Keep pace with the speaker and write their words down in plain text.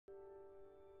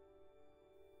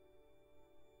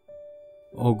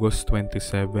August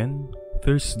 27,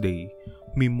 Thursday,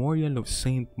 Memorial of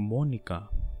Saint Monica.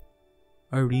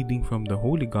 A reading from the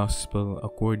Holy Gospel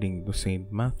according to Saint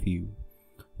Matthew.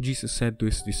 Jesus said to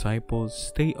his disciples,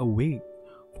 "Stay awake,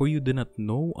 for you do not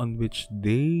know on which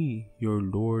day your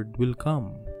Lord will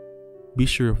come. Be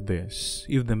sure of this,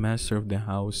 if the master of the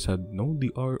house had known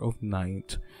the hour of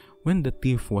night when the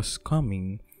thief was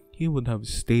coming, he would have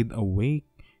stayed awake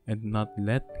and not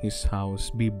let his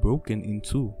house be broken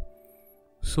into.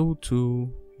 So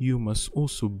too, you must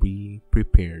also be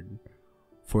prepared.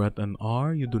 For at an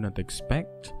hour you do not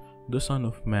expect, the Son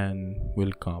of Man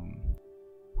will come.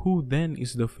 Who then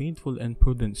is the faithful and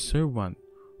prudent servant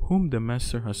whom the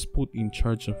master has put in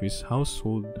charge of his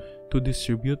household to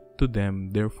distribute to them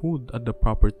their food at the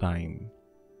proper time?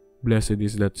 Blessed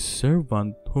is that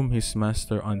servant whom his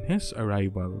master on his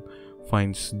arrival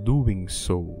finds doing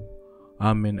so.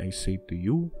 Amen, I say to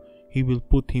you, he will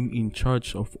put him in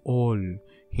charge of all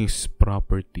his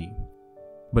property.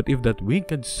 But if that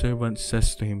wicked servant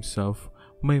says to himself,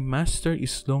 'My master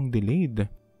is long delayed,'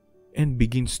 and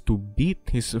begins to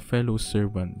beat his fellow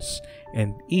servants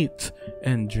and eat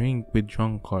and drink with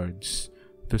drunkards,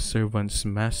 the servant's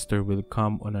master will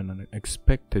come on an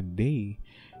unexpected day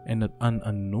and at an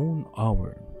unknown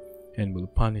hour, and will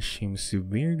punish him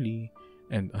severely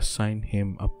and assign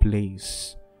him a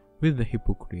place with the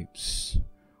hypocrites,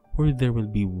 where there will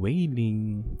be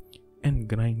wailing and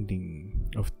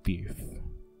grinding of teeth."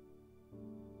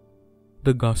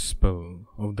 The Gospel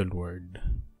of the Lord.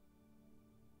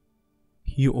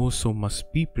 You also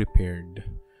must be prepared.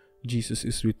 Jesus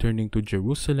is returning to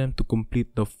Jerusalem to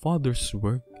complete the Father's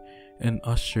work and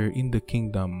usher in the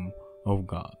kingdom of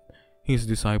God. His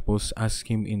disciples ask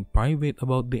him in private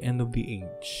about the end of the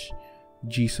age.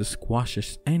 Jesus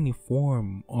quashes any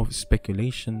form of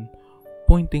speculation,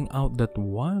 pointing out that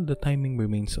while the timing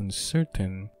remains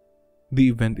uncertain, the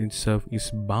event itself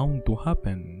is bound to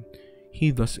happen.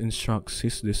 He thus instructs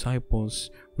his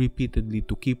disciples repeatedly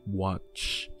to keep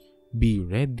watch, be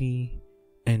ready,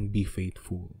 and be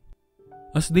faithful.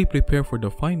 As they prepare for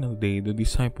the final day, the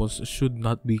disciples should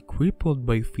not be crippled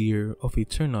by fear of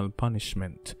eternal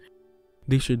punishment.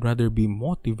 They should rather be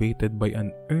motivated by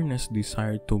an earnest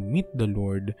desire to meet the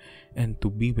Lord and to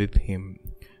be with Him.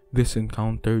 This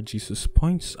encounter, Jesus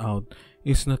points out,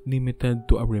 is not limited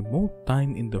to a remote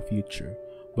time in the future,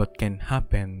 but can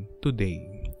happen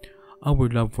today. Our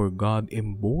love for God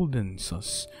emboldens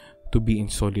us to be in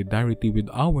solidarity with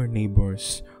our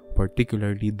neighbors,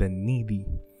 particularly the needy.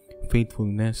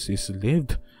 Faithfulness is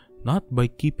lived not by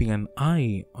keeping an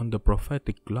eye on the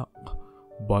prophetic clock,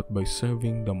 but by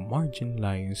serving the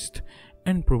marginalized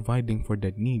and providing for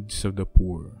the needs of the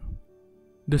poor.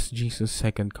 Does Jesus'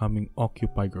 second coming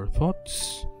occupy your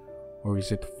thoughts, or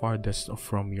is it farthest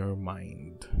from your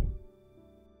mind?